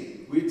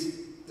 everything,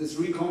 with the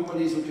 3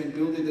 companies who can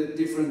build it at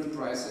different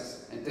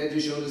prices. And then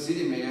you show the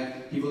city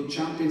mayor, he will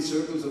jump in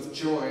circles of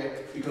joy,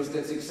 because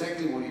that's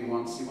exactly what he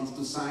wants. He wants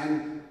to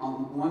sign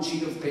on one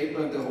sheet of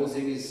paper, the whole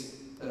thing is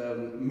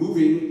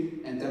moving,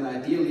 and then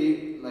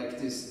ideally, like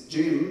this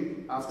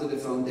gym, after the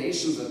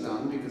foundations are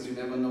done, because you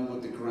never know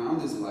what the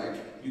ground is like,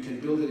 you can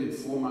build it in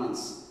 4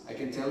 months. I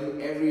can tell you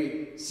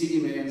every city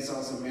mayor in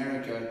South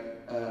America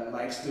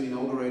likes to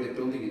inaugurate a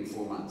building in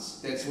 4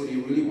 months. That's what he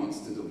really wants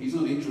to do. He's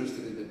not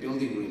interested in the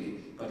building really,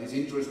 but he's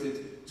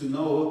interested to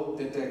know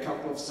that there are a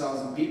couple of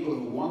thousand people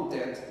who want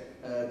that,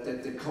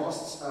 that the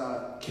costs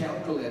are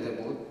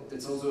calculatable.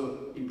 That's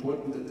also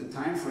important that the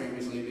time frame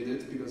is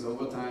limited, because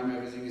over time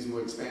everything is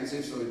more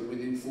expensive, so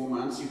within 4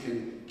 months you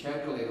can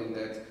calculate on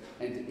that,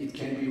 and it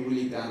can be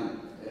really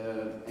done,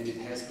 and it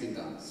has been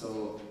done.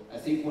 So I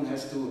think one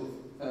has to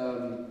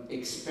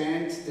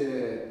expand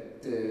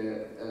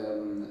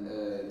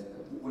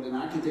what an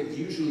architect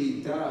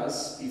usually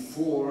does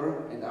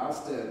before and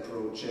after a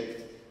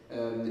project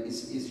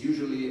is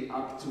usually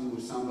up to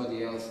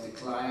somebody else, the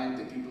client,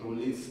 the people who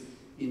live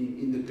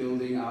in the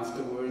building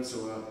afterwards,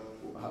 or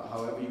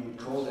however you would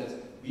call it.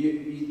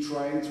 We're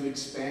trying to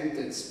expand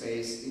that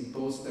space in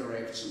both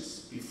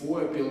directions,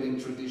 before a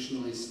building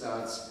traditionally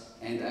starts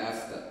and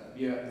after.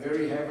 We are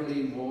very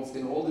heavily involved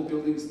in all the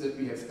buildings that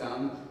we have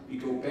done. We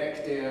go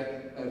back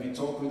there, we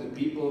talk with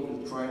the people,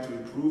 we try to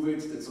improve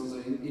it. That's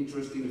also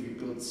interesting if you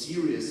build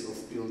series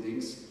of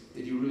buildings,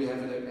 that you really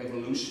have an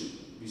evolution.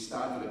 We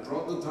start with a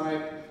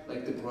prototype,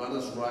 like the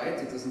Brothers Wright.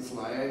 It doesn't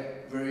fly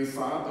very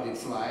far, but it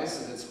flies,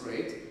 so that's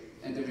great.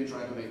 And then we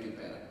try to make it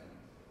better.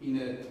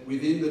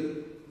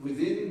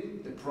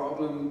 Within the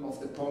problem of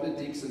the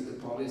politics and the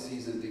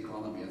policies and the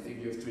economy. I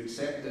think you have to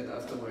accept that,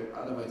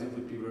 otherwise it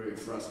would be very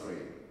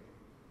frustrating.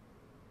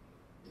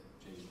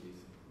 James,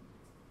 please.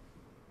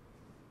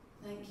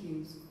 Thank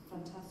you,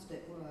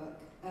 fantastic work.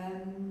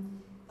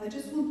 I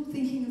just want,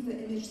 thinking of the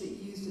image that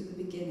you used at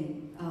the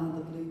beginning,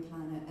 the blue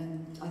planet,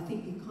 and I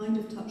think you kind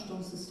of touched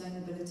on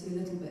sustainability a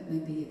little bit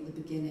maybe at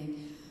the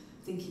beginning,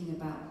 thinking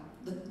about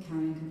the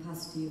carrying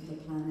capacity of the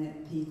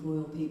planet, peak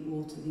oil, peak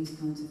water, these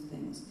kinds of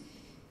things.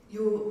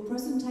 Your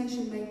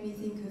presentation made me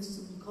think of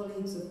some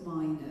colleagues of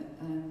mine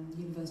at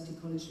University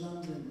College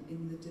London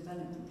in the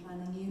development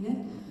planning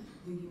unit,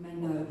 who you may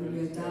know,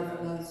 Julio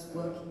Davola's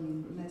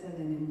working in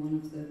Medellin in one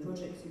of the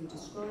projects you were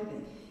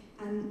describing.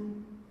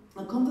 And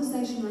a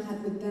conversation I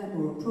had with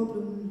them, or a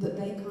problem that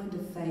they kind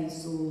of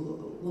face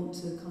or want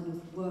to kind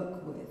of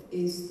work with,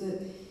 is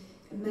that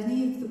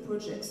many of the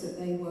projects that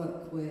they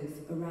work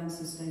with around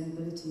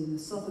sustainability in the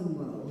southern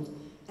world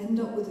end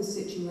up with a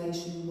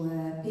situation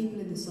where people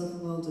in the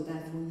southern world are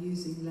therefore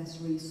using less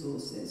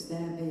resources, they're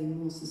being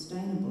more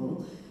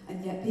sustainable,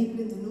 and yet people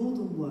in the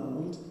northern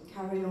world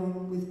carry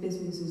on with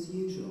business as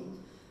usual.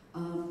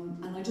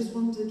 And I just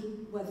wondered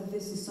whether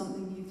this is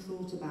something you've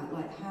thought about,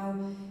 like how,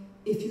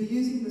 if you're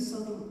using the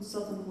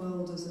southern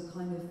world as a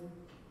kind of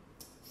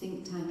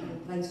think tank or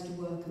place to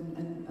work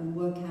and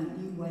work out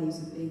new ways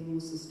of being more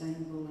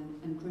sustainable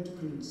and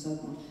critical and so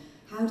on,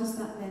 how does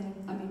that then,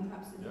 I mean,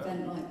 perhaps an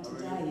event like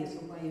today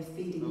is a way of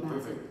feeding back.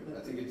 Perfect.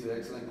 I think it's an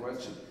excellent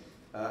question.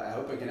 I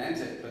hope I can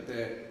answer it, but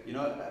you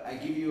know, I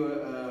give you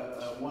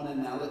one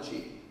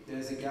analogy.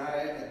 There's a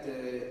guy at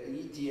the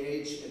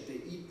ETH, at the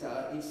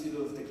ITA,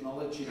 Institute of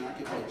Technology and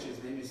Architecture.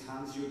 His name is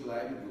Hans-Jürgen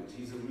Leibengut.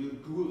 He's a real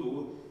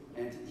guru,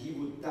 and he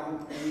would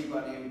dump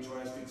anybody who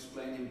tries to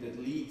explain him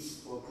that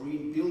LEEDs or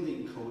green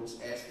building codes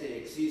as they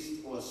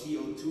exist, or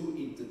CO2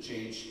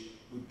 interchange,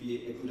 would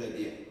be a good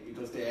idea,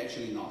 because they're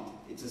actually not.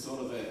 It's a sort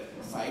of a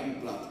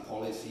Feigenblatt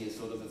policy, a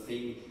sort of a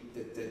thing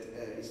that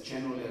is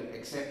generally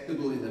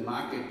acceptable in the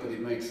market, but it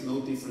makes no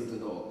difference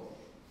at all.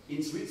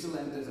 In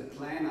Switzerland, there's a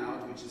plan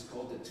out which is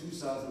called the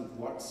 2000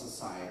 Watt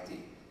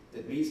Society.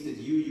 That means that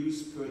you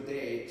use per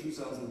day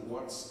 2000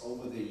 watts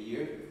over the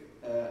year,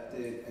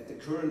 at the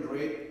current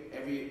rate,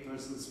 every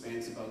person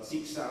spends about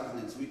 6,000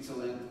 in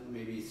Switzerland,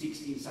 maybe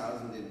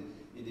 16,000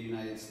 in the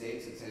United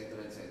States,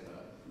 etc., etc.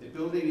 The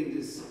building in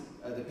this,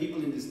 the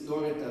people in this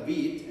Torre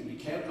David, and we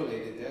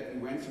calculated that.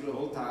 We went through the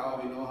whole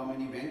tower. We know how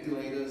many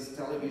ventilators,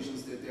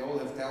 televisions, that they all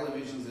have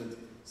televisions and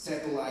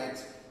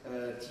satellite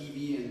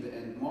TV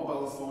and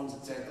mobile phones,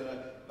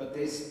 etc. But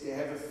they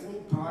have a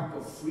full park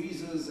of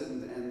freezers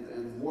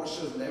and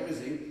washers and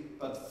everything.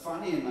 But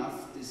funny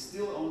enough, they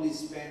still only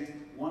spend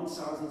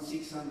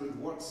 1,600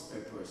 watts per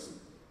person.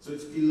 So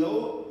it's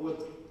below what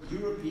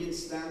European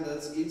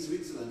standards in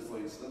Switzerland, for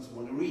instance,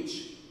 want to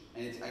reach.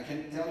 And I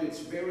can tell you it's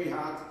very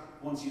hard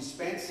once you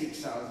spend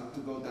 6,000 to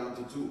go down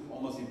to 2,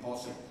 almost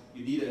impossible.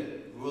 You need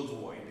a world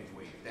war in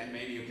between, then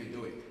maybe you can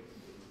do it.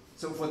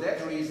 So for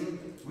that reason,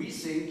 we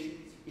think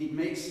it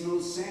makes no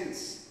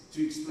sense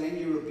to explain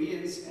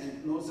Europeans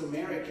and North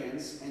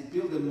Americans and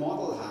build a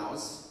model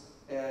house,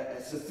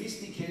 a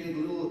sophisticated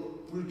little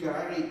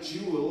Bulgari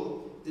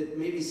jewel that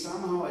maybe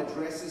somehow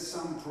addresses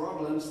some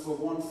problems for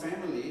one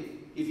family,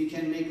 if you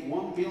can make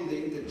one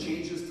building that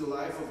changes the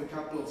life of a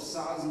couple of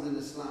thousand in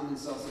the slum in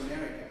South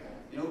America.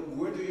 You know,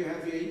 where do you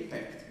have your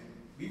impact?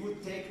 We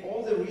would take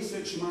all the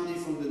research money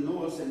from the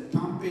north and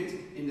pump it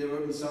in the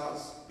urban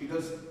south,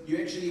 because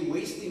you're actually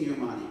wasting your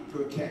money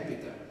per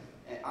capita.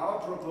 Our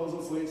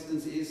proposal, for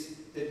instance, is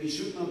that we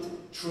should not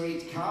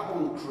trade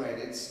carbon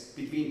credits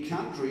between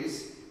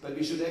countries, but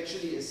we should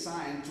actually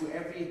assign to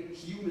every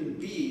human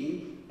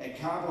being a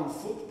carbon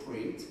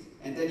footprint,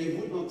 and then you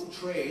would not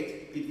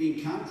trade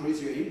between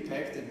countries your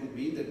impact. That would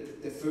mean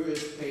that the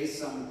first pays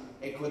some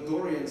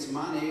Ecuadorians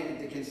money and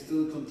they can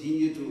still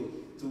continue to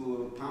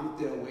pump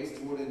their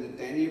wastewater in the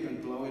Danube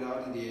and blow it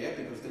out in the air,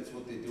 because that's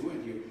what they do,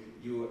 and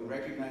you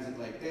recognize it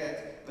like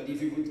that. But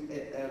if you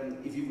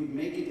would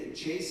make it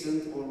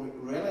adjacent or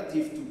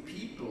relative to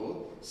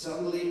people,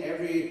 suddenly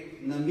every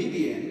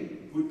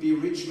Namibian would be a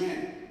rich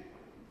man.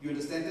 You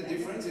understand the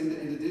difference in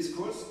the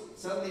discourse?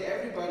 Suddenly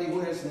everybody who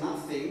has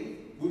nothing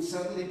would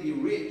suddenly be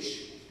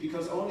rich,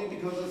 because only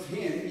because of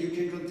him you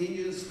can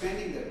continue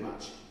spending that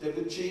much. That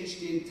would change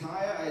the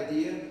entire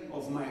idea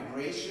of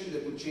migration.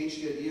 That would change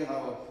the idea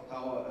how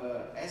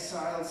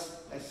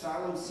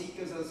asylum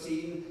seekers are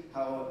seen,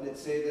 how,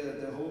 let's say,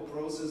 the whole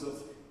process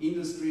of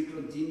industry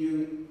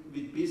continuing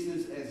with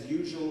business as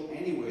usual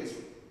anyways,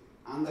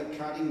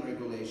 undercutting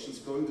regulations,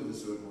 going to the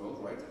third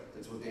world, right?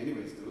 That's what they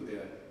anyways do.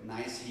 They're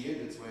nice here,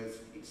 that's why it's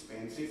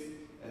expensive.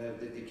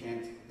 That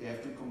they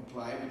have to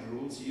comply with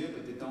rules here,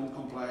 but they don't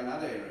comply in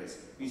other areas.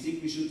 We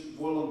think we should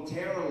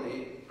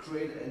voluntarily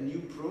create a new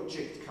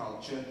project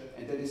culture,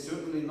 and that is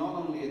certainly not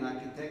only an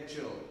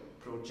architectural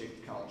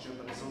project culture,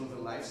 but a sort of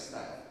a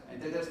lifestyle. And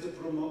that has to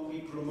be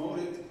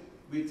promoted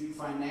with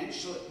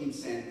financial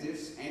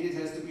incentives, and it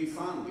has to be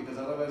fun, because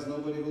otherwise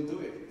nobody will do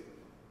it.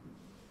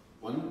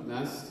 One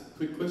last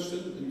quick question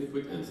and a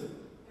quick answer.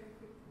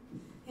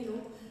 Hello.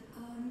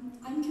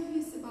 I'm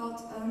curious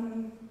about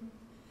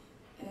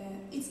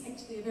it's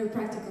actually a very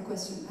practical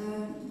question.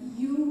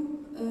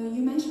 You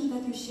mentioned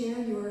that you share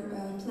your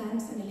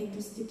plans and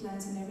electricity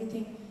plans and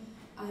everything.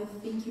 I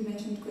think you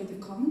mentioned Creative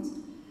Commons.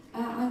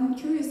 I'm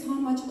curious how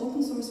much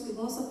open source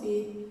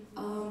philosophy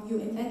you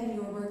embed in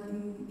your work,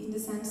 in the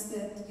sense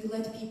that you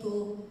let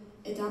people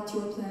adapt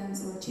your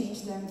plans or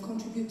change them,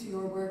 contribute to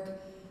your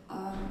work.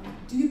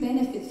 Do you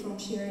benefit from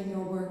sharing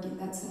your work in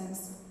that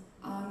sense?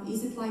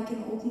 Is it like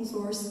an open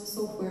source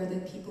software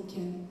that people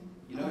can...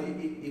 You know,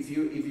 if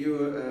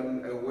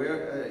you're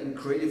aware, in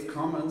Creative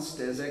Commons,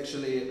 there's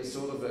actually a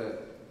sort of a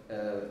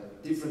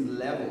different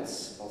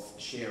levels of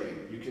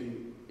sharing. You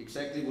can,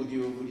 exactly what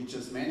you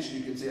just mentioned,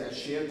 you can say, I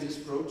share this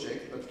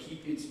project, but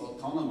keep its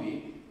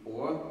autonomy,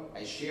 or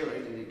I share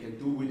it and you can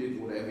do with it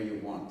whatever you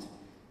want.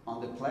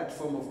 On the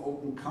platform of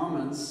Open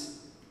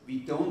Commons, we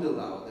don't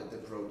allow that the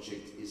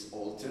project is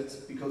altered,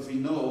 because we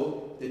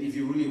know that if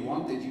you really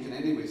want it, you can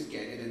anyways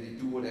get it and you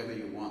do whatever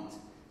you want.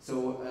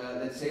 So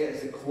let's say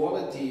as a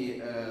quality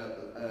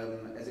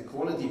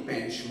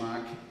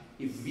benchmark,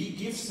 if we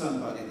give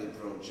somebody the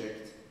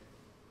project,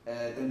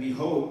 then we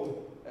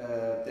hope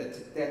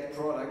that that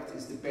product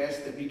is the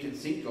best that we can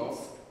think of.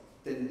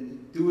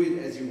 Then do it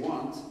as you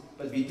want.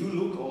 But we do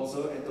look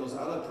also at those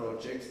other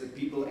projects that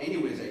people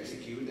anyways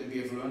execute, and we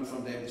have learned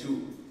from them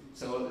too.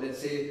 So let's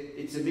say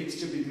it's a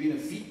mixture between a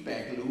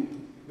feedback loop,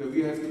 where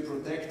we have to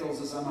protect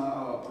also somehow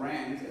our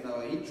brand and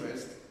our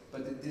interest,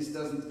 but this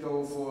doesn't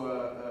go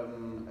for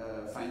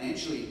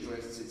financial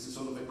interests. It's a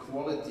sort of a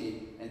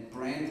quality and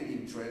brand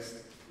interest.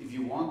 If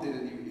you want it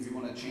and if you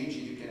want to change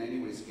it, you can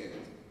anyways get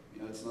it.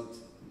 You know, it's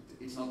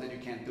not that you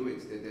can't do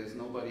it. There's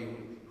nobody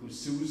who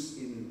sues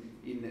in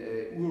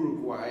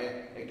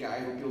Uruguay a guy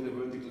who built a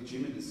vertical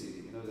gym in the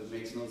city. You know, that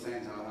makes no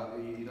sense.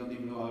 You don't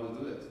even know how to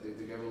do that.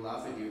 The guy will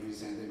laugh at you if you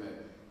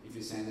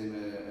send him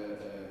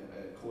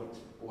a court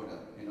order.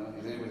 You know,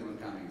 he's anyways not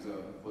coming.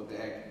 So what the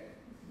heck?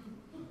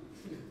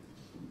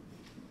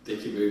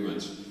 Thank you very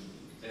much.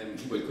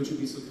 Hubert, could you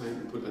be so kind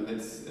and put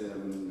Annette's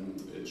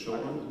show on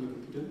your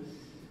computer?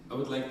 I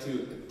would like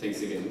to,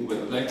 thanks again, Hubert, I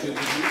would like to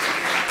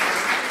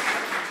introduce